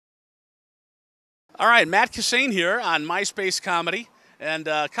All right, Matt Kissane here on MySpace Comedy and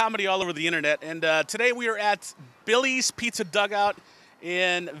comedy all over the internet. And today we are at Billy's Pizza Dugout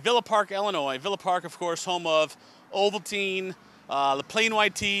in Villa Park, Illinois. Villa Park, of course, home of Ovaltine, the Plain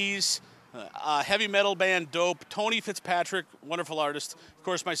White Tees, heavy metal band Dope, Tony Fitzpatrick, wonderful artist, of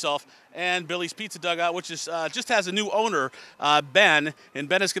course myself, and Billy's Pizza Dugout, which is just has a new owner, Ben, and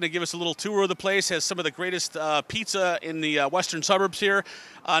Ben is going to give us a little tour of the place. Has some of the greatest pizza in the western suburbs here,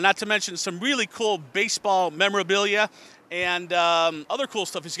 not to mention some really cool baseball memorabilia and other cool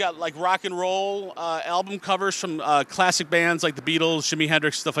stuff. He's got like rock and roll album covers from classic bands like the Beatles, Jimi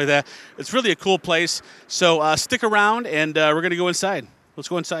Hendrix, stuff like that. It's really a cool place. So stick around, and we're going to go inside. Let's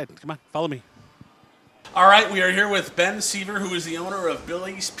go inside. Come on, follow me. All right, we are here with Ben Seaver, who is the owner of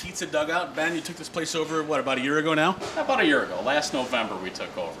Billy's Pizza Dugout. Ben, you took this place over, what, about a year ago now? About a year ago. Last November we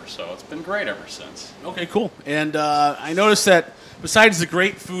took over, so it's been great ever since. Okay, cool. And I noticed that besides the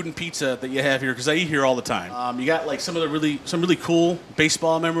great food and pizza that you have here, because I eat here all the time, you got like some really cool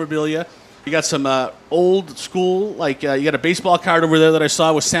baseball memorabilia. You got some old school, like you got a baseball card over there that I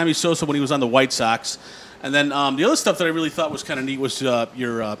saw with Sammy Sosa when he was on the White Sox. And then the other stuff that I really thought was kind of neat was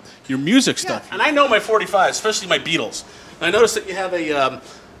your music stuff. And I know my 45, especially my Beatles. And I noticed that you have a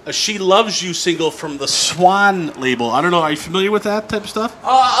She Loves You single from the Swan label. I don't know, are you familiar with that type of stuff?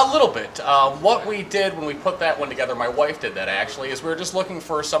 A little bit. What we did when we put that one together, my wife did that actually, is we were just looking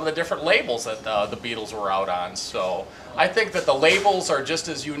for some of the different labels that the Beatles were out on. So I think that the labels are just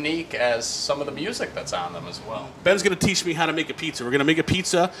as unique as some of the music that's on them as well. Ben's going to teach me how to make a pizza. We're going to make a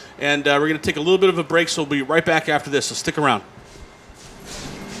pizza, and we're going to take a little bit of a break, so we'll be right back after this, so stick around.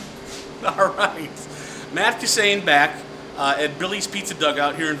 All right. Matt Kissane back at Billy's Pizza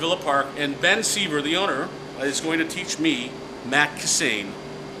Dugout here in Villa Park, and Ben Seaver, the owner, is going to teach me, Matt Kissane,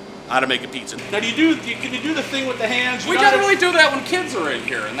 how to make a pizza. Now, can you do the thing with the hands? We generally do that when kids are in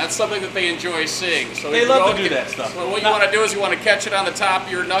here, and that's something that they enjoy seeing. So they love to do that stuff. So what you want to do is you want to catch it on the top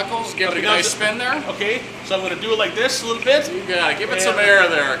of your knuckles, give it a nice spin there. Okay, so I'm going to do it like this a little bit. You got it. Give it some air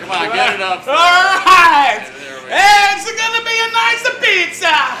there. Come on, get it up. All right! It's going to be a nice pizza!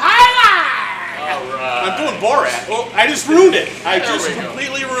 Highlight! All right. I'm doing Borat. Well, I just ruined it. I just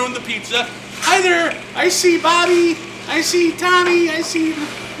completely ruined the pizza. Hi there. I see Bobby. I see Tommy. I see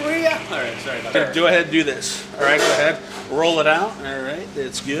Maria. All right, sorry about that. Go ahead and do this. All right, go ahead. Roll it out. All right,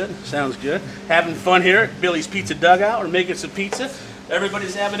 that's good. Sounds good. Having fun here at Billy's Pizza Dugout. We're making some pizza.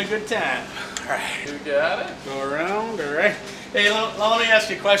 Everybody's having a good time. All right. You got it. Go around. All right. Hey, let me ask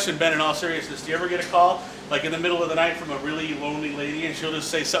you a question, Ben, in all seriousness. Do you ever get a call, like in the middle of the night, from a really lonely lady, and she'll just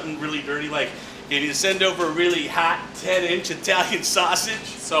say something really dirty, like, can you send over a really hot 10-inch Italian sausage?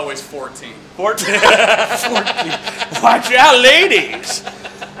 It's always 14. 14? 14. Watch out, ladies.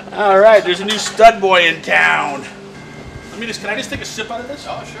 All right, there's a new stud boy in town. Can I just take a sip out of this?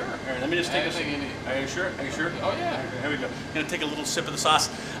 Oh, sure. All right, let me just take a sip. Are you sure? Are you sure? Oh, yeah. Okay, here we go. I'm going to take a little sip of the sauce.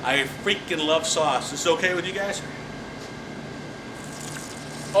 I freaking love sauce. Is this okay with you guys?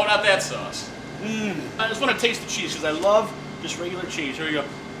 Oh, not that sauce. I just want to taste the cheese because I love just regular cheese. Here we go.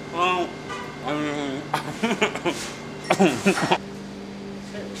 Oh.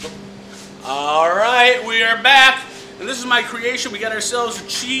 All right, we are back, and this is my creation. We got ourselves a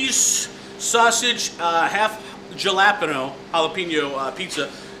cheese sausage half jalapeno pizza.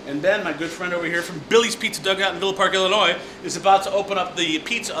 And Ben, my good friend over here from Billy's Pizza Dugout in Villa Park, Illinois, is about to open up the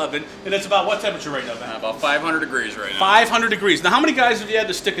pizza oven. And it's about what temperature right now, Ben? About 500 degrees right now. 500 degrees. Now, how many guys have you had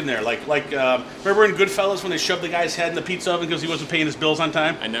to stick in there? Like remember in Goodfellas when they shoved the guy's head in the pizza oven because he wasn't paying his bills on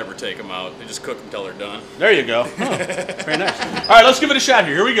time? I never take them out. They just cook them until they're done. There you go. Oh, very nice. All right, let's give it a shot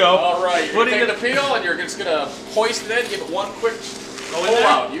here. Here we go. All right, you're going to take the peel and you're just going to hoist it in, give it one quick pull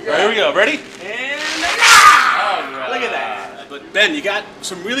out. You got Here we go. Ready? And all right. Look at that. But Ben, you got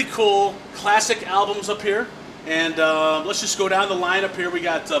some really cool classic albums up here, and let's just go down the line up here. We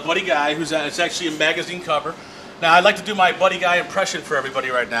got Buddy Guy, it's actually a magazine cover. Now, I'd like to do my Buddy Guy impression for everybody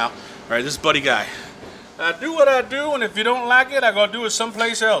right now. All right, this is Buddy Guy. I do what I do, and if you don't like it, I'm going to do it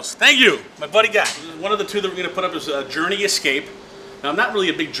someplace else. Thank you, my Buddy Guy. One of the two that we're going to put up is Journey Escape. Now, I'm not really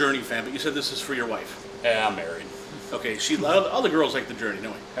a big Journey fan, but you said this is for your wife. Yeah, I'm married. Okay, all the girls like the Journey,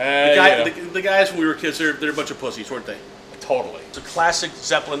 don't we? The guys when we were kids, they're a bunch of pussies, weren't they? Totally. It's a classic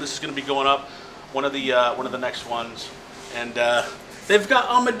Zeppelin. This is going to be going up, one of the next ones, and they've got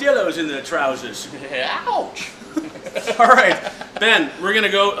armadillos in their trousers. Ouch! All right, Ben, we're going to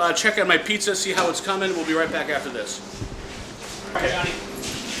go check out my pizza, see how it's coming. We'll be right back after this. All right, Johnny.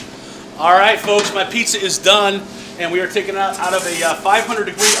 All right, folks, my pizza is done, and we are taking it out of a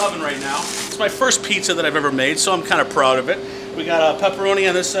 500-degree oven right now. It's my first pizza that I've ever made, so I'm kind of proud of it. We got pepperoni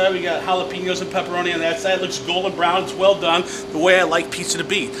on this side. We got jalapenos and pepperoni on that side. It looks golden brown. It's well done, the way I like pizza to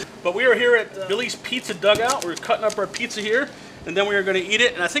be. But we are here at Billy's Pizza Dugout. We're cutting up our pizza here, and then we are going to eat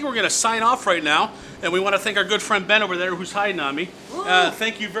it. And I think we're going to sign off right now. And we want to thank our good friend Ben over there who's hiding on me.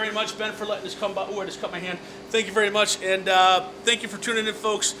 Thank you very much, Ben, for letting us come by. Oh, I just cut my hand. Thank you very much. And thank you for tuning in,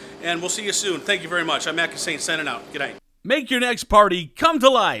 folks. And we'll see you soon. Thank you very much. I'm Matt Kissane signing out. Good night. Make your next party come to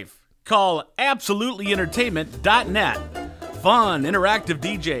life. Call AbsolutelyEntertainment.net. Fun, interactive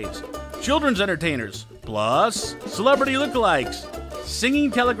DJs, children's entertainers, plus celebrity lookalikes, singing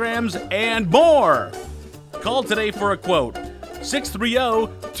telegrams, and more. Call today for a quote,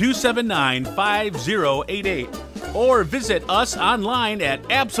 630-279-5088, or visit us online at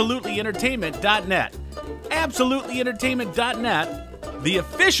AbsolutelyEntertainment.net. AbsolutelyEntertainment.net, the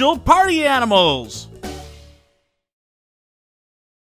official party animals.